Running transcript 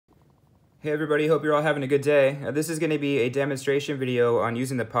Hey everybody, hope you're all having a good day. This is going to be a demonstration video on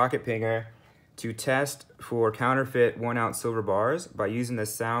using the pocket pinger to test for counterfeit 1 ounce silver bars by using the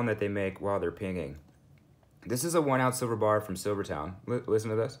sound that they make while they're pinging. This is a 1 ounce silver bar from Silvertown.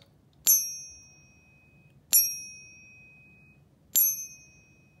 Listen to this.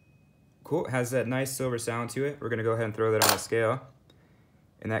 Cool, it has that nice silver sound to it. We're going to go ahead and throw that on the scale.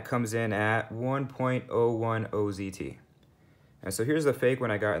 And that comes in at 1.01 OZT. And so here's the fake one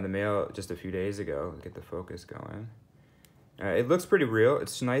I got in the mail just a few days ago. Get the focus going. It looks pretty real.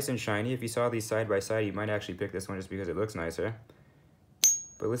 It's nice and shiny. If you saw these side by side, you might actually pick this one just because it looks nicer.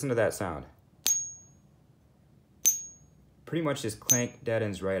 But listen to that sound. Pretty much just clank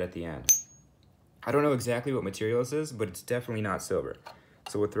deadens right at the end. I don't know exactly what material this is, but it's definitely not silver.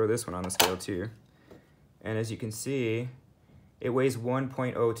 So we'll throw this one on the scale too. And as you can see, it weighs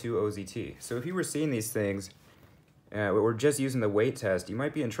 1.02 OZT. So if you were seeing these things, we're just using the weight test, you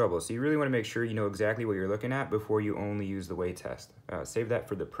might be in trouble. So you really want to make sure you know exactly what you're looking at before you only use the weight test. Save that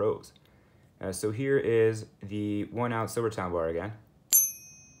for the pros. So here is the 1 ounce Silvertown bar again.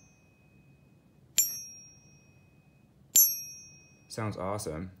 Sounds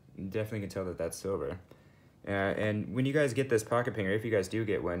awesome. You definitely can tell that that's silver. And when you guys get this pocket pinger, if you guys do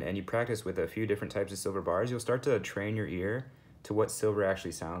get one, and you practice with a few different types of silver bars, you'll start to train your ear to what silver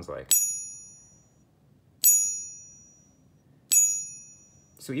actually sounds like.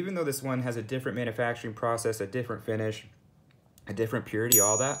 So even though this one has a different manufacturing process, a different finish, a different purity,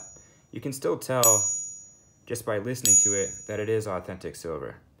 all that, you can still tell just by listening to it that it is authentic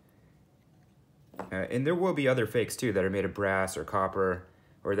silver. And there will be other fakes too that are made of brass or copper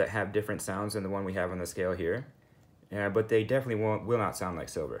or that have different sounds than the one we have on the scale here. But they definitely will not sound like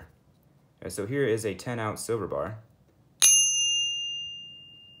silver. So here is a 10 ounce silver bar.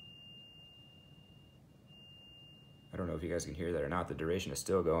 I don't know if you guys can hear that or not. The duration is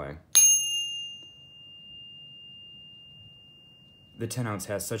still going. The 10 ounce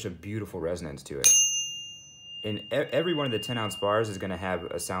has such a beautiful resonance to it. And every one of the 10 ounce bars is going to have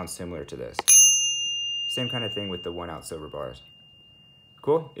a sound similar to this. Same kind of thing with the 1 ounce silver bars.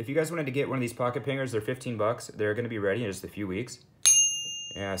 Cool. If you guys wanted to get one of these pocket pingers, they're 15 bucks. They're going to be ready in just a few weeks.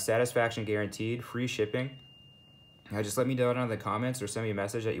 Satisfaction guaranteed, free shipping. Just let me know down in the comments or send me a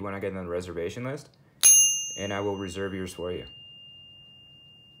message that you want to get on the reservation list, and I will reserve yours for you.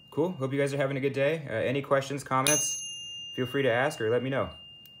 Cool. Hope you guys are having a good day. Any questions, comments, feel free to ask or let me know.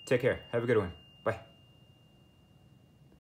 Take care. Have a good one.